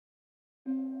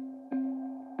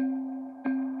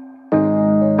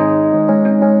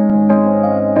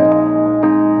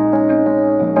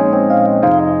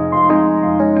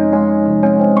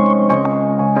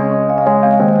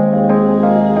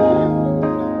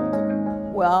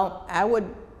Well, I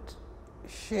would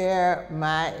share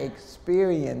my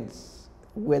experience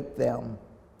with them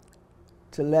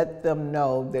to let them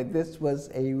know that this was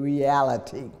a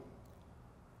reality,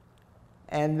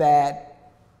 and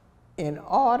that in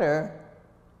order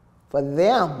for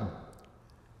them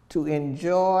to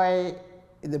enjoy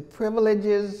the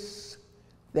privileges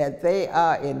that they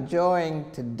are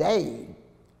enjoying today,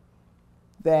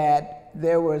 that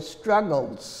there were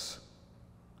struggles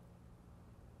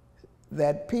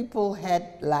that people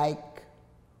had, like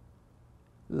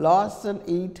Lawson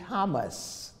E.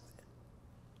 Thomas,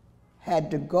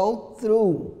 had to go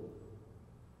through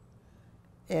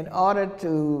in order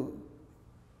to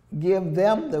give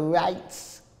them the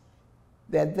rights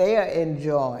that they are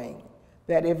enjoying.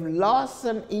 That if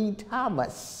Lawson E.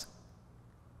 Thomas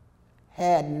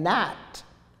had not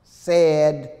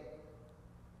said,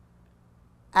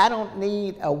 I don't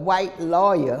need a white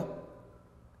lawyer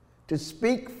to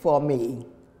speak for me,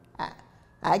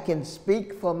 I can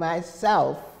speak for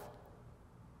myself.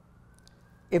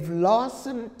 If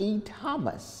Lawson E.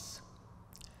 Thomas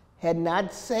had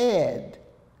not said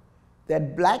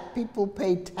that black people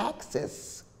pay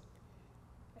taxes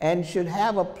and should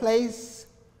have a place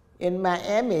in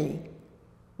Miami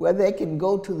where they can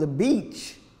go to the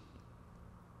beach,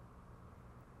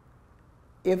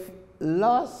 if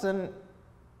Lawson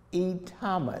E.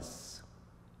 Thomas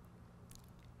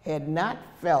had not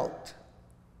felt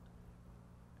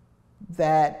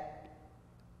that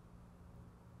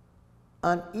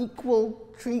unequal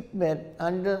treatment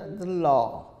under the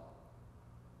law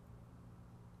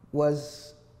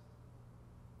was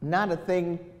not a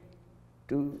thing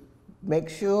to make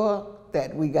sure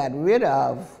that we got rid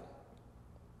of,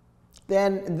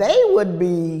 then they would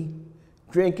be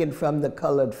drinking from the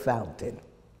colored fountain,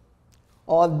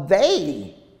 or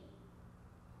they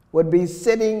would be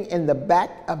sitting in the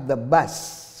back of the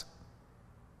bus,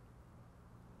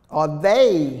 or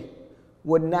they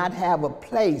would not have a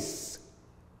place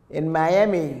in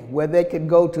Miami where they could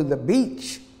go to the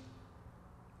beach.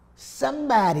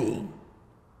 Somebody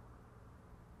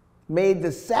made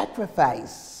the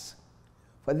sacrifice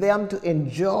for them to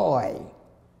enjoy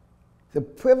the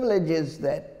privileges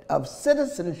of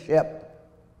citizenship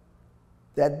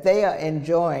that they are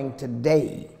enjoying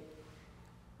today.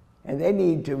 And they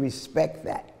need to respect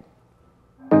that.